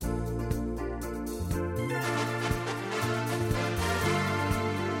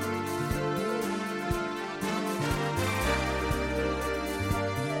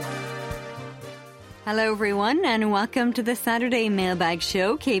Hello, everyone, and welcome to the Saturday Mailbag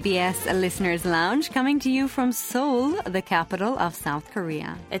Show, KBS Listeners Lounge, coming to you from Seoul, the capital of South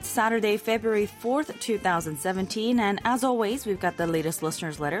Korea. It's Saturday, February 4th, 2017, and as always, we've got the latest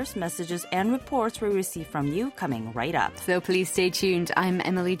listeners' letters, messages, and reports we receive from you coming right up. So please stay tuned. I'm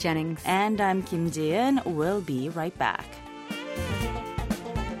Emily Jennings. And I'm Kim Ji-eun. We'll be right back.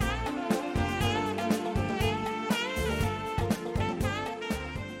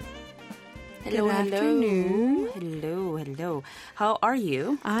 Good afternoon. Hello. How are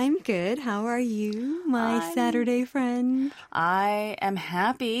you? I'm good. How are you, my Saturday friend? I am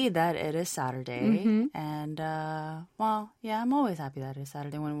happy that it is Saturday, and I'm always happy that it is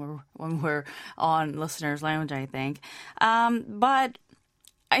Saturday when we're on Listeners Lounge, I think. But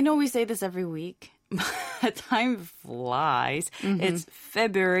I know we say this every week. Time flies. It's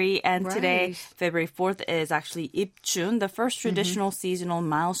February, and today, February 4th, is actually Ipchun, the first traditional seasonal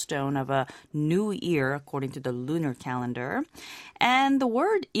milestone of a new year, according to the lunar calendar. And the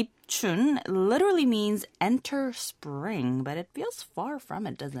word Ipchun literally means enter spring, but it feels far from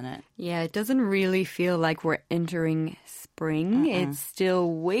it, doesn't it? Yeah, it doesn't really feel like we're entering spring. It's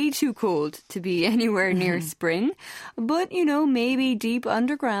still way too cold to be anywhere near spring. But, maybe deep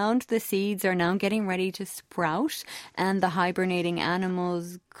underground, the seeds are now getting ready to sprout, and the hibernating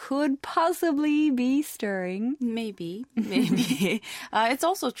animals could possibly be stirring. Maybe. It's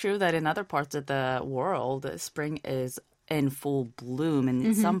also true that in other parts of the world, spring is in full bloom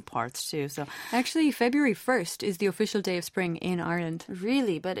in some parts too. So actually, February 1st is the official day of spring in Ireland.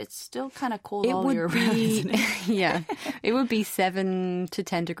 Really? But it's still kind of cold all year round, isn't it? Yeah. It would be 7 to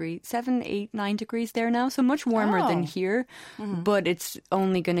 10 degrees, 7, 8, 9 degrees there now. So much warmer than here. But it's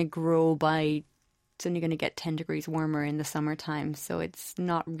only going to grow by... It's only going to get 10 degrees warmer in the summertime, so it's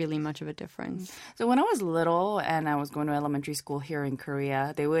not really much of a difference. So when I was little and I was going to elementary school here in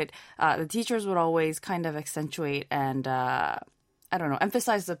Korea, the teachers would always kind of accentuate and,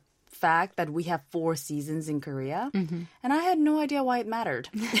 emphasize the fact that we have 4 seasons in Korea. And I had no idea why it mattered.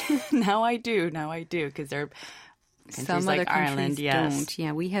 Now I do, because there are countries Some like other Ireland, countries don't.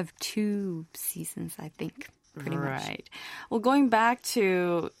 Yeah, we have 2 seasons, I think. Pretty much. Right. Well, going back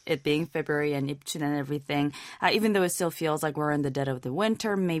to it being February and Ipchun and everything, even though it still feels like we're in the dead of the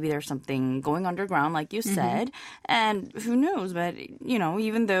winter, maybe there's something going underground, like you said. And who knows? But,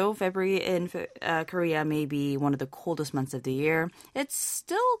 even though February in Korea may be one of the coldest months of the year, it's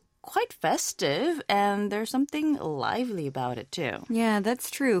still quite festive, and there's something lively about it too. Yeah,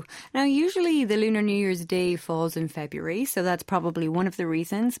 that's true. Now, usually the Lunar New Year's Day falls in February, so that's probably one of the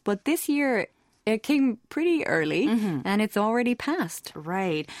reasons. But this year, it came pretty early, and it's already passed.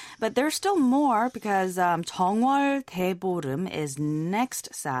 Right. But there's still more because 정월 대보름 is next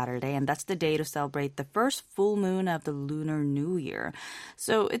Saturday, and that's the day to celebrate the first full moon of the Lunar New Year.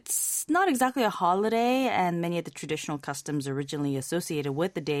 So it's not exactly a holiday, and many of the traditional customs originally associated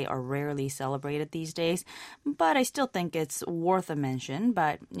with the day are rarely celebrated these days. But I still think it's worth a mention.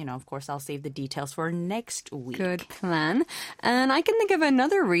 But, of course, I'll save the details for next week. Good plan. And I can think of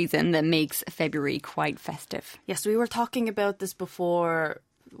another reason that makes February quite festive. Yes, we were talking about this before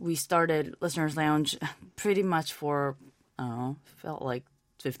we started Listeners Lounge pretty much for, felt like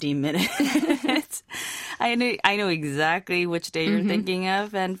 15 minutes. I know exactly which day you're thinking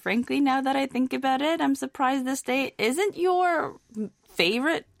of. And frankly, now that I think about it, I'm surprised this day isn't your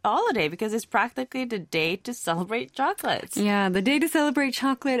favorite holiday because it's practically the day to celebrate chocolates. Yeah, the day to celebrate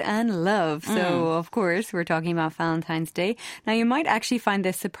chocolate and love. So, of course, we're talking about Valentine's Day. Now, you might actually find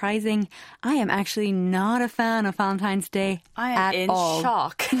this surprising. I am actually not a fan of Valentine's Day I am in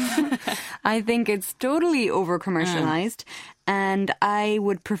shock. I think it's totally over-commercialized. And I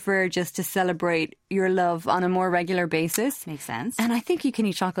would prefer just to celebrate your love on a more regular basis. Makes sense. And I think you can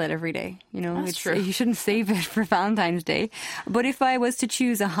eat chocolate every day. That's true. You shouldn't save it for Valentine's Day. But if I was to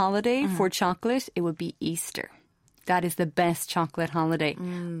choose a holiday for chocolate, it would be Easter. That is the best chocolate holiday,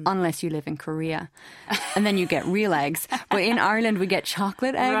 unless you live in Korea. And then you get real eggs. But in Ireland, we get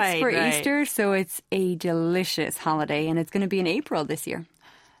chocolate eggs for Easter. So it's a delicious holiday. And it's going to be in April this year.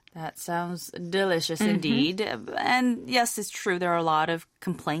 That sounds delicious indeed. And yes, it's true. There are a lot of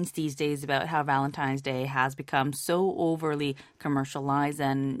complaints these days about how Valentine's Day has become so overly commercialized.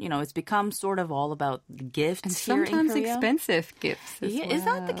 And, it's become sort of all about the gifts and here in Korea. Sometimes expensive gifts as well. Is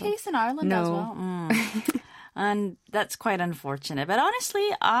that the case in Ireland as well? And that's quite unfortunate. But honestly,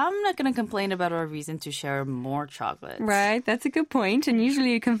 I'm not going to complain about our reason to share more chocolates. Right, that's a good point. And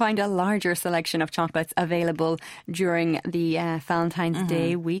usually you can find a larger selection of chocolates available during the Valentine's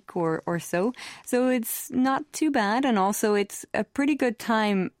Day week or so. So it's not too bad. And also it's a pretty good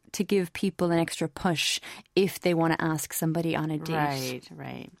time to give people an extra push if they want to ask somebody on a date.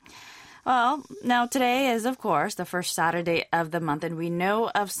 Right. Well, now today is, of course, the first Saturday of the month, and we know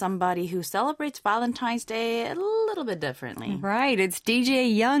of somebody who celebrates Valentine's Day a little bit differently. Right, it's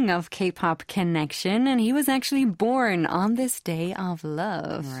DJ Young of K-Pop Connection, and he was actually born on this day of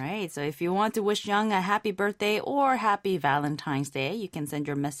love. Right, so if you want to wish Young a happy birthday or happy Valentine's Day, you can send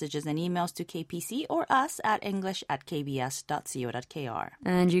your messages and emails to KPC or us at english@kbs.co.kr.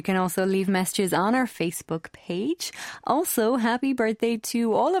 And you can also leave messages on our Facebook page. Also, happy birthday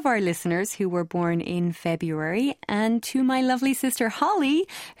to all of our listeners who were born in February, and to my lovely sister Holly,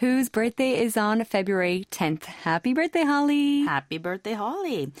 whose birthday is on February 10th. Happy birthday, Holly! Happy birthday,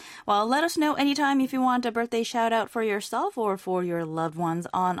 Holly! Well, let us know anytime if you want a birthday shout out for yourself or for your loved ones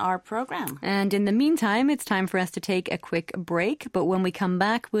on our program. And in the meantime, it's time for us to take a quick break. But when we come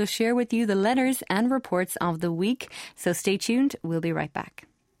back, we'll share with you the letters and reports of the week. So stay tuned. We'll be right back.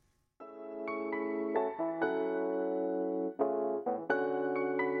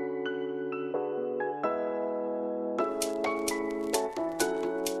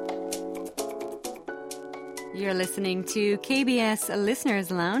 You're listening to KBS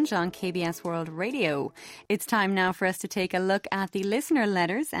Listeners Lounge on KBS World Radio. It's time now for us to take a look at the listener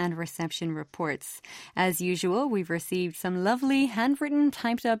letters and reception reports. As usual, we've received some lovely handwritten,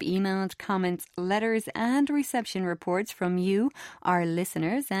 typed up, emailed comments, letters, and reception reports from you, our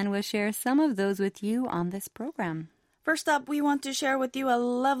listeners, and we'll share some of those with you on this program. First up, we want to share with you a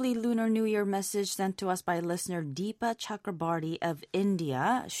lovely Lunar New Year message sent to us by listener Deepa Chakrabarty of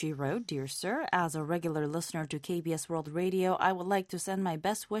India. She wrote, "Dear Sir, as a regular listener to KBS World Radio, I would like to send my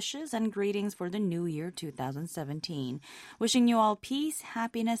best wishes and greetings for the new year 2017. Wishing you all peace,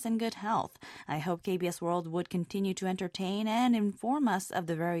 happiness, and good health. I hope KBS World would continue to entertain and inform us of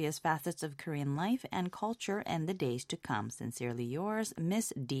the various facets of Korean life and culture in the days to come. Sincerely yours,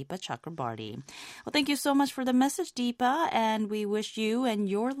 Miss Deepa Chakrabarty." Well, thank you so much for the message, Deepa. And we wish you and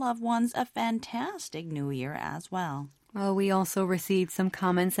your loved ones a fantastic new year as well. Well, we also received some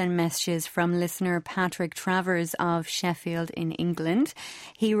comments and messages from listener Patrick Travers of Sheffield in England.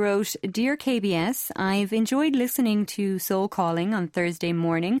 He wrote, "Dear KBS, I've enjoyed listening to Soul Calling on Thursday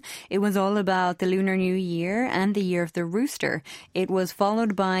morning. It was all about the Lunar New Year and the Year of the Rooster. It was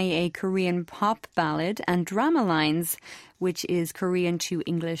followed by a Korean pop ballad and drama lines, which is Korean to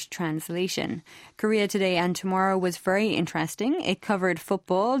English translation. Korea Today and Tomorrow was very interesting. It covered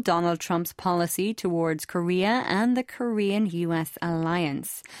football, Donald Trump's policy towards Korea, and the Korean-U.S.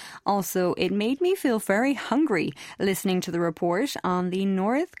 alliance. Also, it made me feel very hungry listening to the report on the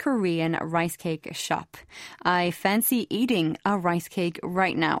North Korean rice cake shop. I fancy eating a rice cake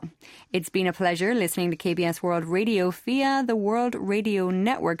right now. It's been a pleasure listening to KBS World Radio via the World Radio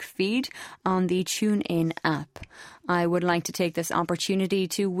Network feed on the TuneIn app. I would like to take this opportunity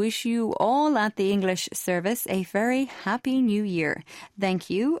to wish you all at the English service a very happy new year. Thank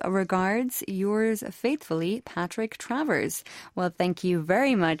you. Regards, yours faithfully, Patrick Travers." Well, thank you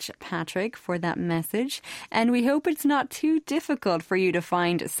very much, Patrick, for that message. And we hope it's not too difficult for you to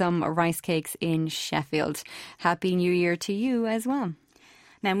find some rice cakes in Sheffield. Happy New Year to you as well.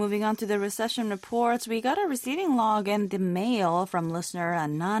 Now, moving on to the reception reports, we got a receiving log in the mail from listener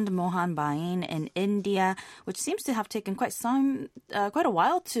Anand Mohan Bain in India, which seems to have taken quite a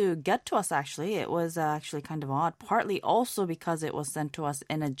while to get to us, actually. It was actually kind of odd, partly also because it was sent to us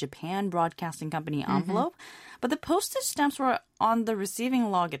in a Japan Broadcasting Company envelope. But the postage stamps were on the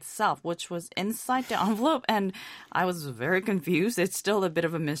receiving log itself, which was inside the envelope, and I was very confused. It's still a bit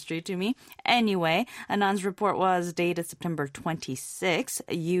of a mystery to me. Anyway, Anand's report was dated September 26.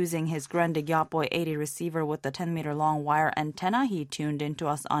 Using his Grundig Yachtboy 80 receiver with the 10-meter long wire antenna, he tuned into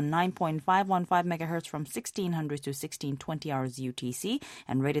us on 9.515 megahertz from 1600 to 1620 hours UTC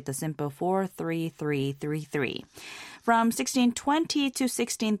and rated the SINPO 43333. From 1620 to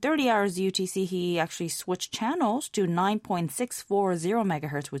 1630 hours UTC, he actually switched channels to 9.640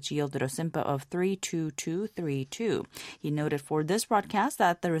 megahertz, which yielded a SINPO of 32232. He noted for this broadcast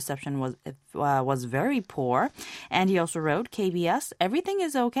that the reception was very poor, and he also wrote, "KBS, everything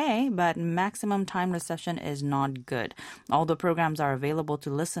is okay, but maximum time reception is not good. All the programs are available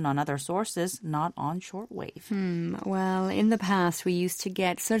to listen on other sources, not on shortwave." Well, in the past, we used to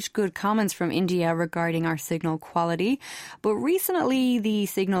get such good comments from India regarding our signal quality, but recently the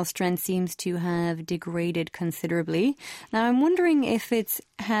signal strength seems to have degraded considerably. Now, I'm wondering if it's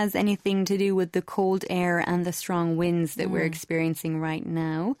has anything to do with the cold air and the strong winds that we're experiencing right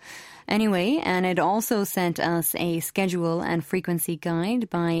now. Anyway, and it also sent us a schedule and frequency guide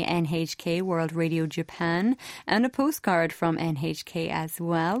by NHK World Radio Japan and a postcard from NHK as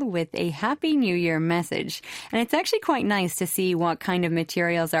well with a Happy New Year message. And it's actually quite nice to see what kind of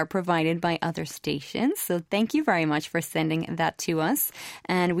materials are provided by other stations. So thank you very much for sending that to us.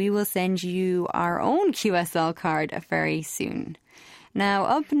 And we will send you our own QSL card very soon. Now,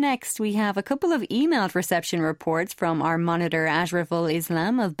 up next, we have a couple of emailed reception reports from our monitor Ashraful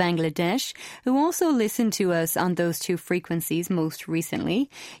Islam of Bangladesh, who also listened to us on those two frequencies most recently.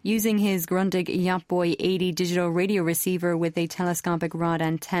 Using his Grundig Yapboy 80 digital radio receiver with a telescopic rod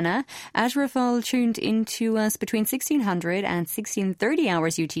antenna, Ashraful tuned into us between 1600 and 1630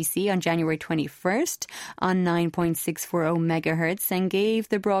 hours UTC on January 21st on 9.640 megahertz and gave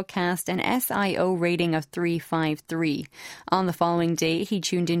the broadcast an SIO rating of 353. On the following day, he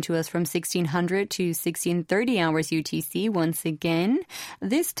tuned into us from 1600 to 1630 hours UTC once again,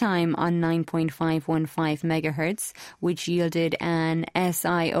 this time on 9.515 megahertz, which yielded an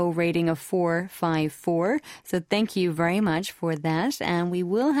SIO rating of 454. So thank you very much for that, and we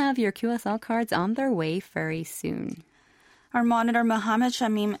will have your QSL cards on their way very soon. Our monitor, Mohammed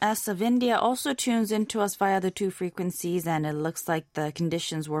Shamim S. of India, also tunes into us via the two frequencies, and it looks like the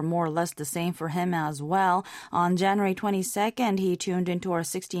conditions were more or less the same for him as well. On January 22nd, he tuned into our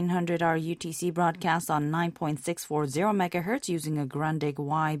 1600-hour UTC broadcast on 9.640 megahertz using a Grundig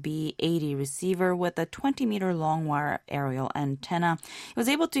YB80 receiver with a 20-meter long-wire aerial antenna. He was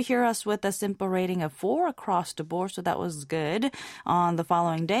able to hear us with a simple rating of 4 across the board, so that was good. On the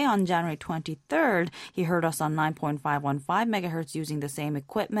following day, on January 23rd, he heard us on 9.515 megahertz using the same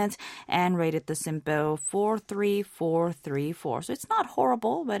equipment and rated the SIMPO 43434. So it's not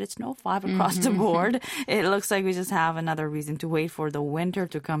horrible, but it's no 5 across the board. It looks like we just have another reason to wait for the winter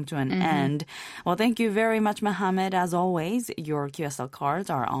to come to an end. Well, thank you very much, Mohammed. As always, your QSL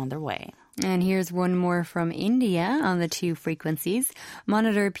cards are on their way. And here's one more from India on the two frequencies.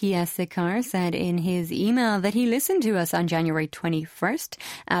 Monitor P.S. Sikar said in his email that he listened to us on January 21st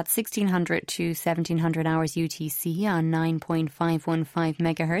at 1600 to 1700 hours UTC on 9.515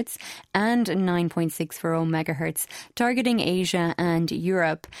 megahertz and 9.640 megahertz, targeting Asia and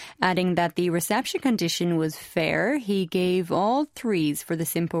Europe, adding that the reception condition was fair. He gave all 3s for the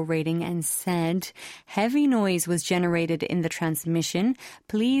SIMPO rating and said, heavy noise was generated in the transmission.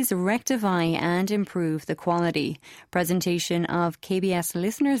 Please rectify and improve the quality. Presentation of KBS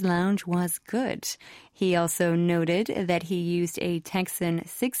Listeners Lounge was good. He also noted that he used a Texan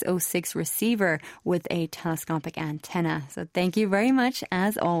 606 receiver with a telescopic antenna. So thank you very much,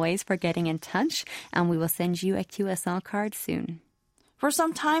 as always, for getting in touch, and we will send you a QSL card soon. For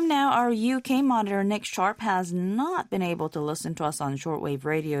some time now, our UK monitor, Nick Sharp, has not been able to listen to us on shortwave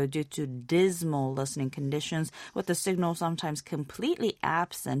radio due to dismal listening conditions, with the signal sometimes completely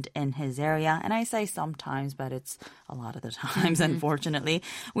absent in his area. And I say sometimes, but it's a lot of the times, unfortunately.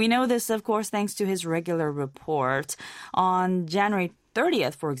 We know this, of course, thanks to his regular report. On January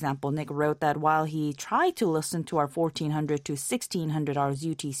 30th, for example, Nick wrote that while he tried to listen to our 1400 to 1600 hours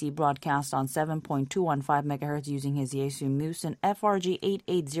UTC broadcast on 7.215 megahertz using his Yaesu Musin FRG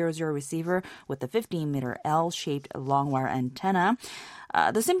 8800 receiver with a 15-meter L-shaped long-wire antenna,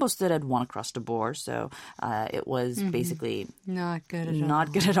 the SIMPO stood at 1 across the board, so it was basically not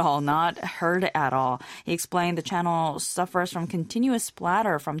good at all, not heard at all. He explained the channel suffers from continuous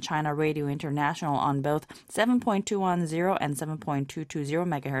splatter from China Radio International on both 7.210 and 7.220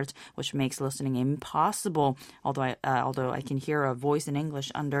 megahertz, which makes listening impossible, although I can hear a voice in English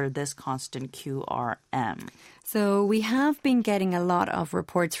under this constant QRM. So we have been getting a lot of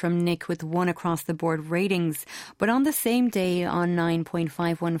reports from Nick with 1 across-the-board ratings. But on the same day, on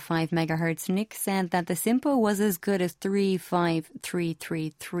 9.515 megahertz, Nick said that the SIMPO was as good as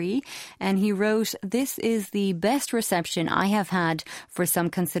 35333. And he wrote, "This is the best reception I have had for some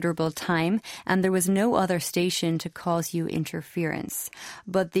considerable time, and there was no other station to cause you interference.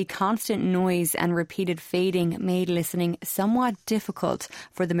 But the constant noise and repeated fading made listening somewhat difficult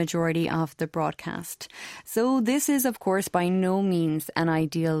for the majority of the broadcast." So this is, of course, by no means an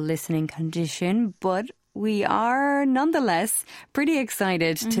ideal listening condition, but we are nonetheless pretty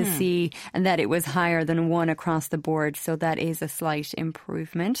excited to see that it was higher than 1 across the board, so that is a slight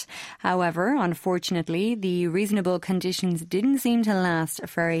improvement. However, unfortunately, the reasonable conditions didn't seem to last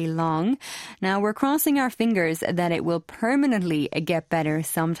very long. Now, we're crossing our fingers that it will permanently get better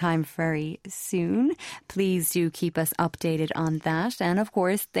sometime very soon. Please do keep us updated on that. And of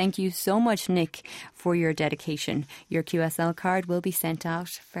course, thank you so much, Nick, for your dedication. Your QSL card will be sent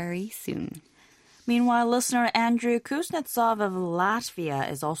out very soon. Meanwhile, listener Andrew Kuznetsov of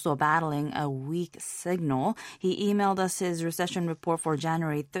Latvia is also battling a weak signal. He emailed us his recession report for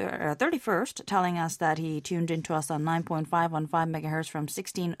January 31st, telling us that he tuned into us on 9.515 megahertz from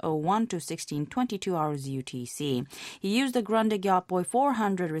 1601 to 1622 hours UTC. He used the Grundig Yachtboy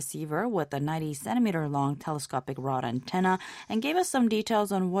 400 receiver with a 90-centimeter long telescopic rod antenna and gave us some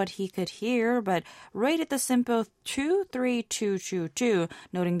details on what he could hear, but rated the SINPO 23222,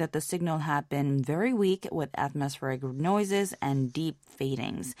 noting that the signal had been very weak with atmospheric noises and deep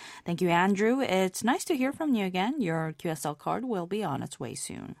fadings. Thank you, Andrew. It's nice to hear from you again. Your QSL card will be on its way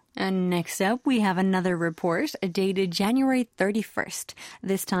soon. And next up, we have another report dated January 31st,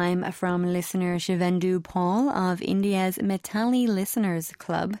 this time from listener Shivendu Paul of India's Metali Listeners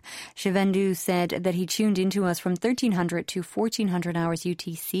Club. Shivendu said that he tuned into us from 1300 to 1400 hours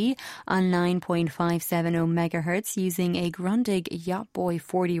UTC on 9.570 megahertz using a Grundig Yachtboy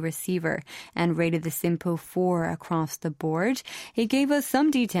 40 receiver and rated the SINPO 4 across the board. He gave us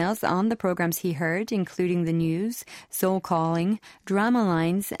some details on the programs he heard, including the news, Soul Calling, Drama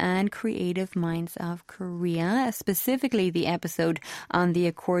Lines, and Creative Minds of Korea, specifically the episode on the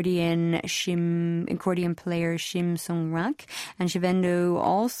accordion player Shim Song-rak. And Shivendo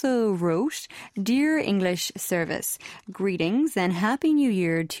also wrote, "Dear English Service, greetings and Happy New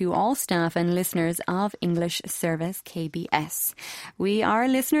Year to all staff and listeners of English Service KBS. We are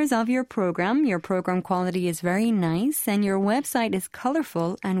listeners of your program. Your program quality is very nice and your website is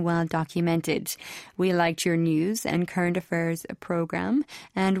colorful and well documented. We liked your news and current affairs program,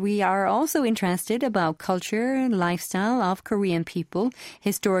 and we are also interested about culture, lifestyle of Korean people,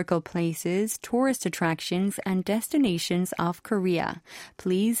 historical places, tourist attractions, and destinations of Korea.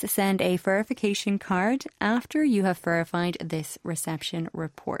 Please send a verification card after you have verified this reception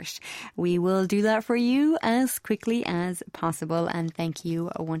report. We will do that for you as quickly as possible, and thank you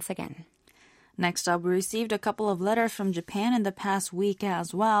once again." Next up, we received a couple of letters from Japan in the past week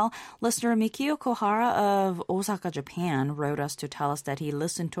as well. Listener Mikio Kohara of Osaka, Japan, wrote us to tell us that he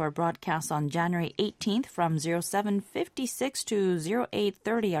listened to our broadcast on January 18th from 0756 to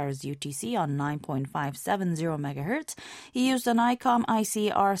 0830 hours UTC on 9.570 megahertz. He used an ICOM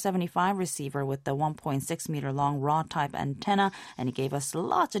ICR75 receiver with the 1.6 meter long rod-type antenna, and he gave us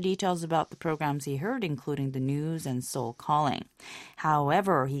lots of details about the programs he heard, including the news and Soul Calling.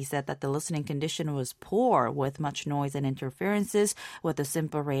 However, he said that the listening condition was poor with much noise and interferences with a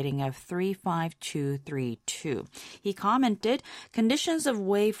SINPO rating of 35232. He commented, "Conditions of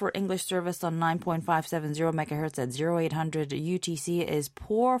wave for English service on 9.570 megahertz at 0800 UTC is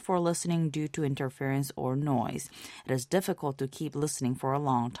poor for listening due to interference or noise. It is difficult to keep listening for a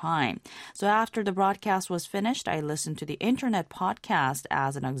long time. So after the broadcast was finished, I listened to the internet podcast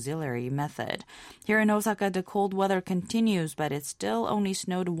as an auxiliary method. Here in Osaka, the cold weather continues, but it still only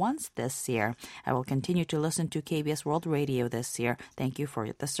snowed once this year. I will continue to listen to KBS World Radio this year. Thank you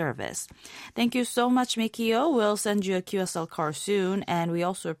for the service." Thank you so much, Mikio. We'll send you a QSL card soon, and we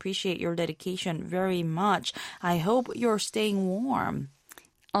also appreciate your dedication very much. I hope you're staying warm.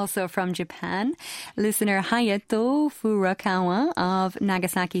 Also from Japan, listener Hayato Furukawa of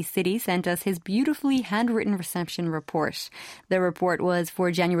Nagasaki City sent us his beautifully handwritten reception report. The report was for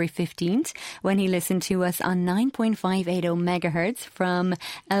January 15th when he listened to us on 9.580 megahertz from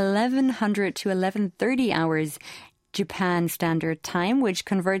 1100 to 1130 hours Japan Standard Time, which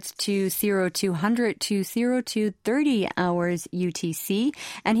converts to 0200 to 0230 hours UTC.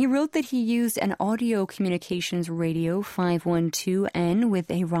 And he wrote that he used an audio communications radio 512N with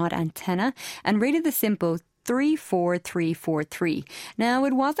a rod antenna and rated the SINPO 34343. Now,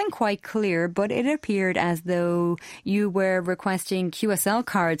 it wasn't quite clear, but it appeared as though you were requesting QSL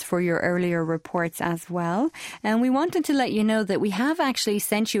cards for your earlier reports as well. And we wanted to let you know that we have actually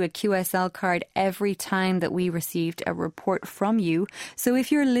sent you a QSL card every time that we received a report from you. So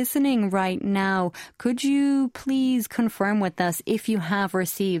if you're listening right now, could you please confirm with us if you have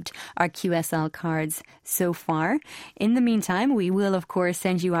received our QSL cards so far? In the meantime, we will, of course,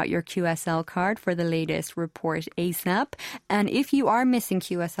 send you out your QSL card for the latest report ASAP. And if you are missing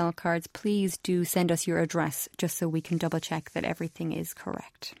QSL cards, please do send us your address just so we can double check that everything is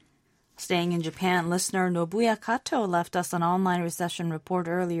correct. Staying in Japan, listener Nobuya Kato left us an online reception report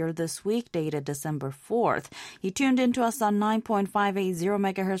earlier this week, dated December 4th. He tuned into us on 9.580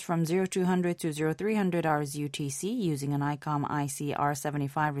 megahertz from 0200 to 0300 hours UTC using an ICOM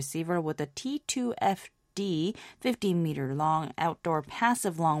ICR75 receiver with a T2F D 15-meter long outdoor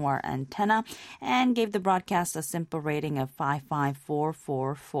passive long-wire antenna and gave the broadcast a simple rating of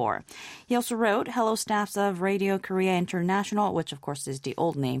 55444. He also wrote, "Hello staffs of Radio Korea International," which of course is the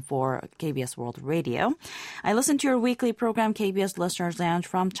old name for KBS World Radio. "I listen to your weekly program, KBS Listeners Lounge,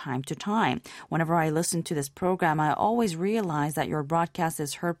 from time to time. Whenever I listen to this program, I always realize that your broadcast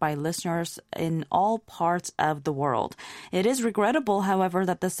is heard by listeners in all parts of the world. It is regrettable, however,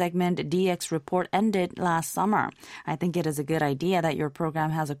 that the segment DX Report ended last summer. I think it is a good idea that your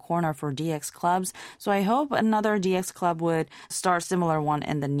program has a corner for DX clubs, so I hope another DX club would start similar one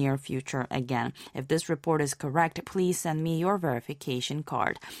in the near future again. If this report is correct, please send me your verification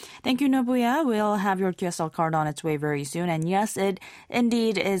card." Thank you, Nobuya. We'll have your QSL card on its way very soon. And yes, it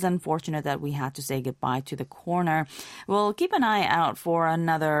indeed is unfortunate that we had to say goodbye to the corner. We'll keep an eye out for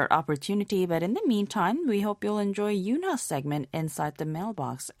another opportunity, but in the meantime, we hope you'll enjoy Yuna's segment Inside the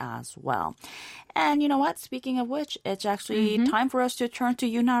Mailbox as well. And you know what? Speaking of which, it's actually time for us to turn to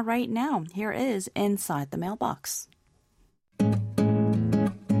Yuna right now. Here is Inside the Mailbox.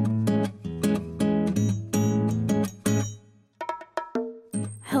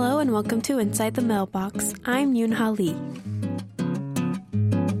 Hello and welcome to Inside the Mailbox. I'm Yoonha Lee.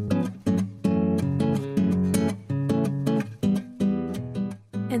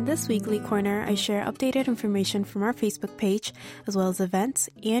 In this weekly corner, I share updated information from our Facebook page, as well as events,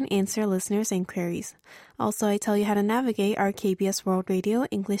 and answer listeners' inquiries. Also, I tell you how to navigate our KBS World Radio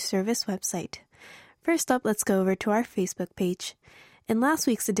English Service website. First up, let's go over to our Facebook page. In last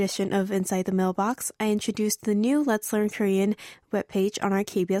week's edition of Inside the Mailbox, I introduced the new Let's Learn Korean webpage on our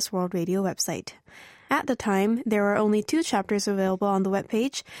KBS World Radio website. At the time, there were only 2 chapters available on the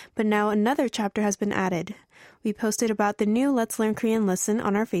webpage, but now another chapter has been added. We posted about the new Let's Learn Korean lesson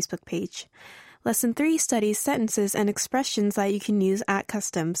on our Facebook page. Lesson 3 studies sentences and expressions that you can use at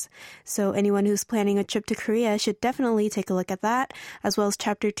customs. So anyone who's planning a trip to Korea should definitely take a look at that, as well as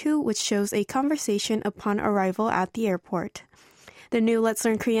Chapter 2, which shows a conversation upon arrival at the airport. The new Let's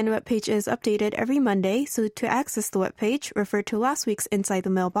Learn Korean webpage is updated every Monday, so to access the webpage, refer to last week's Inside the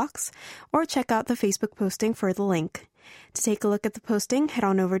Mailbox, or check out the Facebook posting for the link. To take a look at the posting, head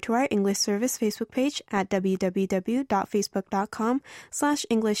on over to our English Service Facebook page at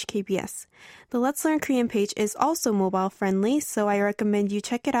www.facebook.com/EnglishKBS. The Let's Learn Korean page is also mobile friendly, so I recommend you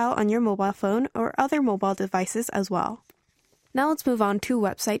check it out on your mobile phone or other mobile devices as well. Now let's move on to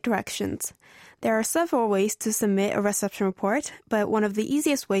website directions. There are several ways to submit a reception report, but one of the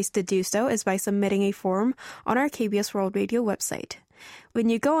easiest ways to do so is by submitting a form on our KBS World Radio website. When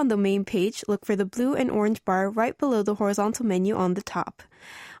you go on the main page, look for the blue and orange bar right below the horizontal menu on the top.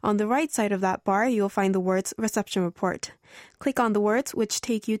 On the right side of that bar, you'll find the words Reception Report. Click on the words which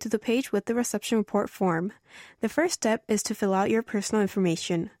take you to the page with the reception report form. The first step is to fill out your personal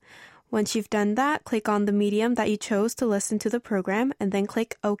information. Once you've done that, click on the medium that you chose to listen to the program and then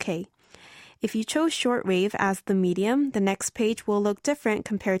click OK. If you chose shortwave as the medium, the next page will look different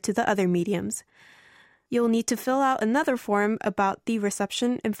compared to the other mediums. You'll need to fill out another form about the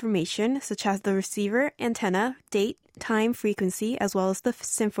reception information, such as the receiver, antenna, date, time, frequency, as well as the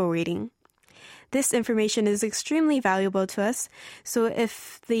SINFO rating. This information is extremely valuable to us, so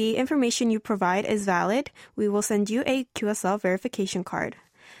if the information you provide is valid, we will send you a QSL verification card.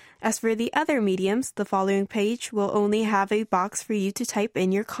 As for the other mediums, the following page will only have a box for you to type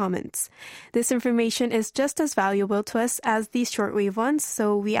in your comments. This information is just as valuable to us as the shortwave ones,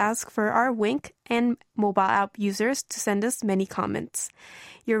 so we ask for our Wink and mobile app users to send us many comments.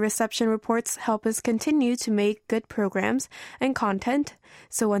 Your reception reports help us continue to make good programs and content.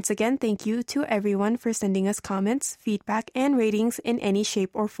 So once again, thank you to everyone for sending us comments, feedback, and ratings in any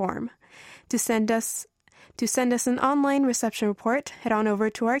shape or form. To send us an online reception report, head on over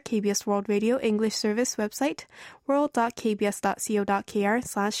to our KBS World Radio English Service website,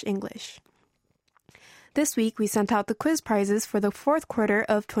 world.kbs.co.kr/English. This week, we sent out the quiz prizes for the 4th quarter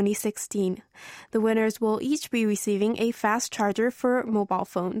of 2016. The winners will each be receiving a fast charger for mobile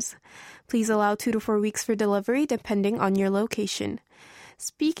phones. Please allow 2 to 4 weeks for delivery, depending on your location.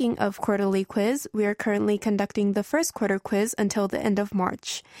 Speaking of quarterly quiz, we are currently conducting the 1st quarter quiz until the end of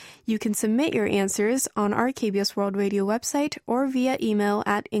March. You can submit your answers on our KBS World Radio website or via email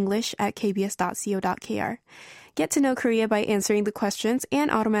at english@kbs.co.kr. Get to know Korea by answering the questions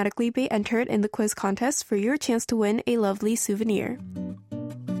and automatically be entered in the quiz contest for your chance to win a lovely souvenir.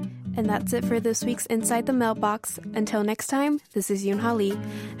 And that's it for this week's Inside the Mailbox. Until next time, this is Yoonha Lee.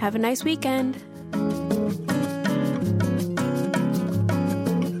 Have a nice weekend.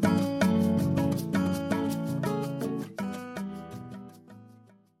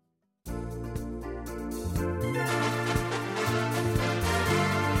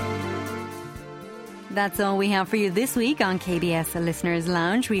 That's all we have for you this week on KBS Listeners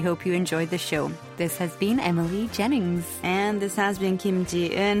Lounge. We hope you enjoyed the show. This has been Emily Jennings. And this has been Kim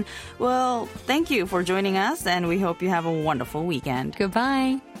Ji-eun. Well, thank you for joining us, and we hope you have a wonderful weekend.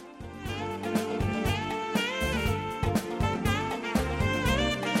 Goodbye.